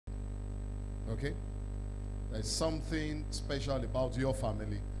Okay? There's something special about your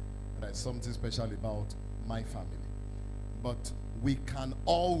family. There's something special about my family. But we can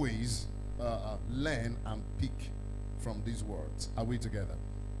always learn and pick from these words. Are we together?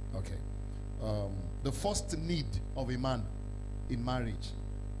 Okay. The first need of a man in marriage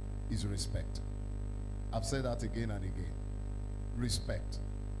is respect. I've said that again and again. Respect.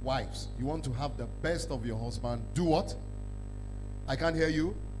 Wives, you want to have the best of your husband, do what? I can't hear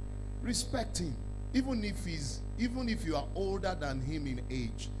you. Respect him. Even if you are older than him in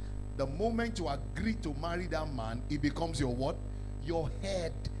age, the moment you agree to marry that man, it becomes your what? Your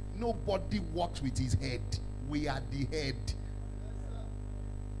head. Nobody walks with his head. We are the head.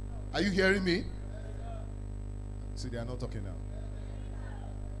 Are you hearing me? See, they are not talking now.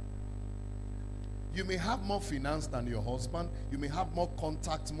 You may have more finance than your husband. You may have more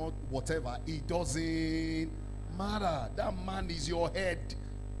contacts, more whatever. It doesn't matter. That man is your head.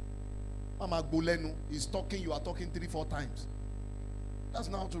 Mama Gulenu is talking. You are talking 3-4 times. That's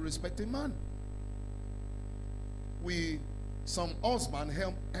not how to respect a man. Some husbands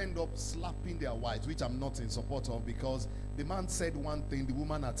end up slapping their wives, which I'm not in support of, because the man said one thing, the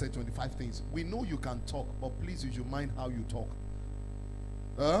woman had said 25 things. We know you can talk, but please you should mind how you talk.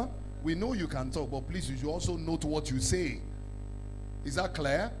 We know you can talk, but please you should also note what you say. Is that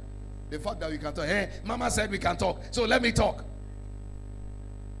clear? The fact that we can talk. Hey, mama said we can talk, so let me talk.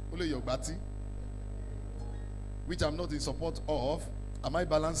 Only your bati, which I'm not in support of. Am I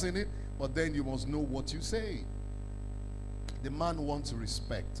balancing it? But then you must know what you say. The man wants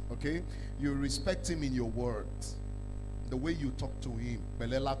respect, okay? You respect him in your words. The way you talk to him.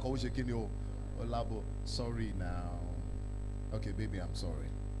 Sorry now. Okay, baby, I'm sorry.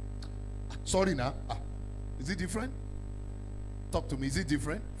 Sorry now. Is it different? Talk to me. Is it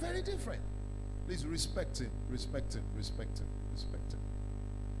different? Very different. Please respect him. Respect him. Respect him. Respect him.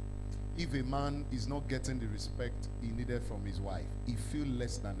 If a man is not getting the respect he needed from his wife, he feels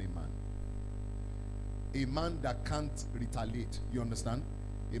less than a man. A man that can't retaliate, you understand?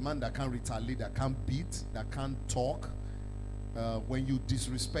 A man that can't retaliate, that can't beat, that can't talk. When you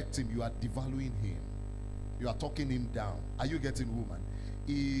disrespect him, you are devaluing him. You are talking him down. Are you getting, woman?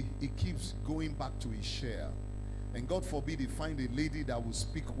 He keeps going back to his share. And God forbid he find a lady that will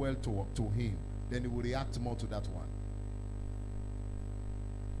speak well to him. Then he will react more to that one.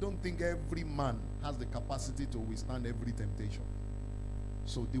 Don't think every man has the capacity to withstand every temptation.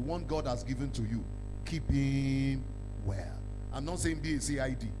 So the one God has given to you, keep him well. I'm not saying be a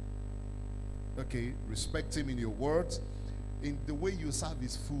CID. Okay, respect him in your words, in the way you serve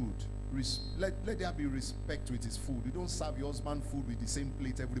his food. Let there be respect with his food. You don't serve your husband food with the same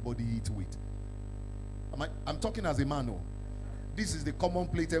plate everybody eats with. I'm talking as a man. No. This is the common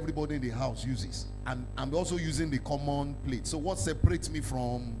plate everybody in the house uses. And I'm also using the common plate. So what separates me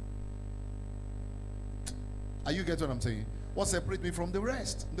from... Are you getting what I'm saying? What separates me from the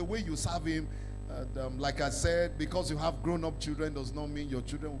rest? The way you serve him. Like I said, because you have grown-up children does not mean your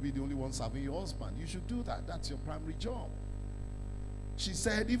children will be the only ones serving your husband. You should do that. That's your primary job. She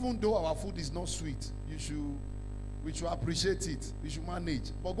said, even though our food is not sweet, we should appreciate it. We should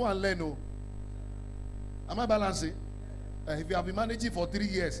manage. But go and learn. Oh. Am I balancing? If you have been managing for 3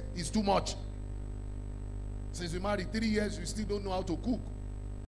 years, it's too much. Since we married 3 years, you still don't know how to cook.